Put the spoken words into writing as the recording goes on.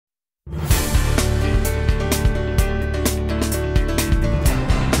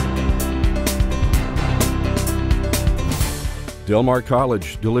Del Mar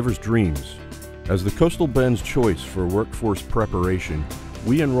College delivers dreams. As the Coastal Bend's choice for workforce preparation,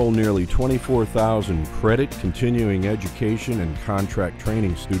 we enroll nearly 24,000 credit, continuing education, and contract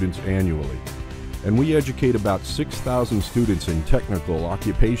training students annually. And we educate about 6,000 students in technical,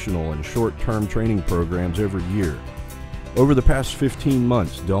 occupational, and short-term training programs every year. Over the past 15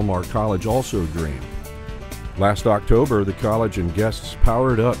 months, Del Mar College also dreamed. Last October, the college and guests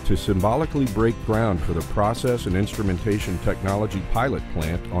powered up to symbolically break ground for the Process and Instrumentation Technology pilot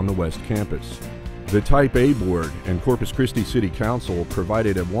plant on the West Campus. The Type A Board and Corpus Christi City Council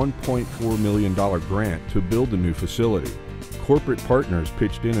provided a $1.4 million grant to build the new facility. Corporate partners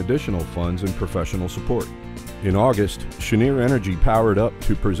pitched in additional funds and professional support. In August, Cheniere Energy powered up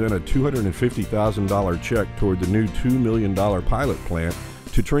to present a $250,000 check toward the new $2 million pilot plant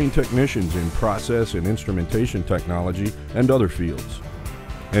to train technicians in process and instrumentation technology and other fields.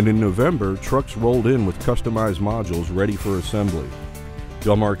 And in November, trucks rolled in with customized modules ready for assembly.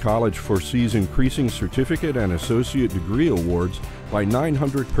 Del Mar College foresees increasing certificate and associate degree awards by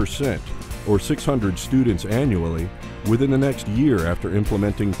 900%, or 600 students annually, within the next year after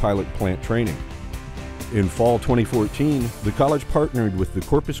implementing pilot plant training. In fall 2014, the college partnered with the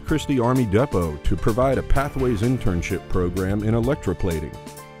Corpus Christi Army Depot to provide a Pathways internship program in electroplating.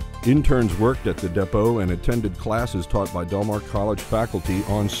 Interns worked at the depot and attended classes taught by Del Mar College faculty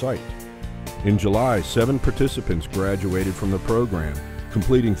on site. In July, 7 participants graduated from the program,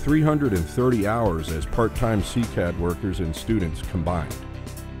 completing 330 hours as part-time CCAD workers and students combined.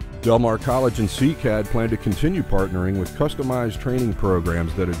 Del Mar College and CCAD plan to continue partnering with customized training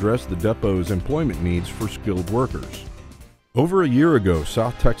programs that address the depot's employment needs for skilled workers. Over a year ago,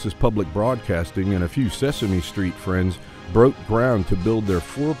 South Texas Public Broadcasting and a few Sesame Street friends broke ground to build their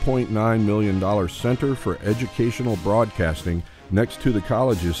 $4.9 million Center for Educational Broadcasting next to the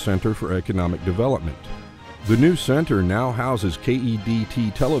college's Center for Economic Development. The new center now houses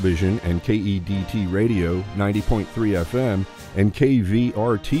KEDT Television and KEDT Radio 90.3 FM and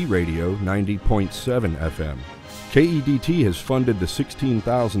KVRT Radio 90.7 FM. KEDT has funded the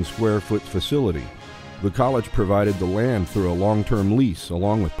 16,000 square foot facility. The college provided the land through a long-term lease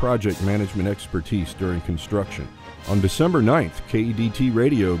along with project management expertise during construction. On December 9th, KEDT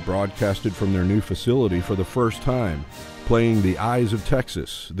Radio broadcasted from their new facility for the first time, playing The Eyes of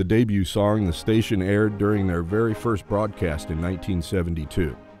Texas, the debut song the station aired during their very first broadcast in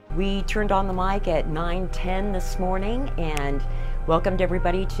 1972. We turned on the mic at 9:10 this morning and welcomed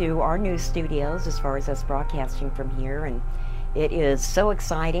everybody to our new studios as far as us broadcasting from here, and it is so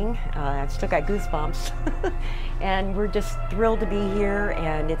exciting. I still got goosebumps and we're just thrilled to be here,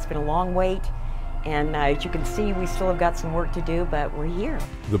 and it's been a long wait. And as you can see, we still have got some work to do, but we're here.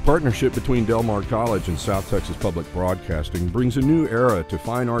 The partnership between Del Mar College and South Texas Public Broadcasting brings a new era to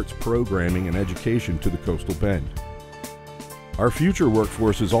fine arts programming and education to the Coastal Bend. Our future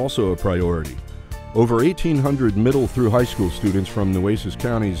workforce is also a priority. Over 1,800 middle through high school students from Nueces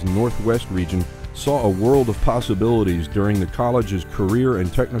County's Northwest region saw a world of possibilities during the college's Career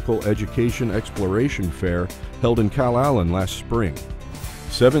and Technical Education Exploration Fair held in Calallen last spring.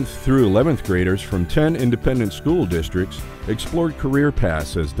 7th through 11th graders from 10 independent school districts explored career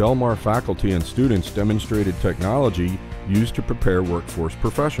paths as Del Mar faculty and students demonstrated technology used to prepare workforce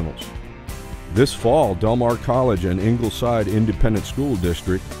professionals. This fall, Del Mar College and Ingleside Independent School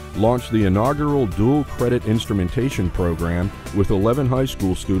District launched the inaugural dual credit instrumentation program with 11 high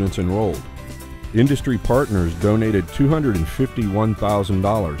school students enrolled. Industry partners donated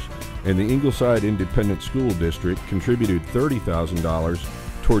 $251,000, and the Ingleside Independent School District contributed $30,000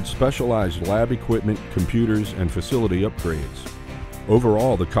 towards specialized lab equipment, computers, and facility upgrades.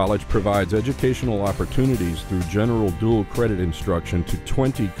 Overall, the college provides educational opportunities through general dual credit instruction to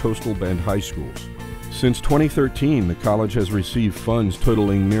 20 Coastal Bend high schools. Since 2013, the college has received funds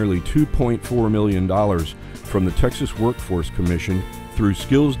totaling nearly $2.4 million from the Texas Workforce Commission through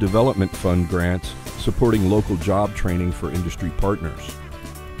Skills Development Fund grants supporting local job training for industry partners.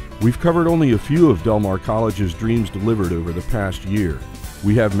 We've covered only a few of Del Mar College's dreams delivered over the past year.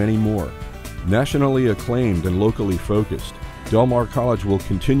 We have many more. Nationally acclaimed and locally focused, Del Mar College will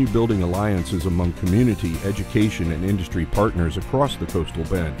continue building alliances among community, education, and industry partners across the Coastal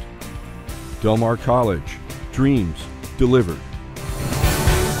Bend. Del Mar College, dreams delivered.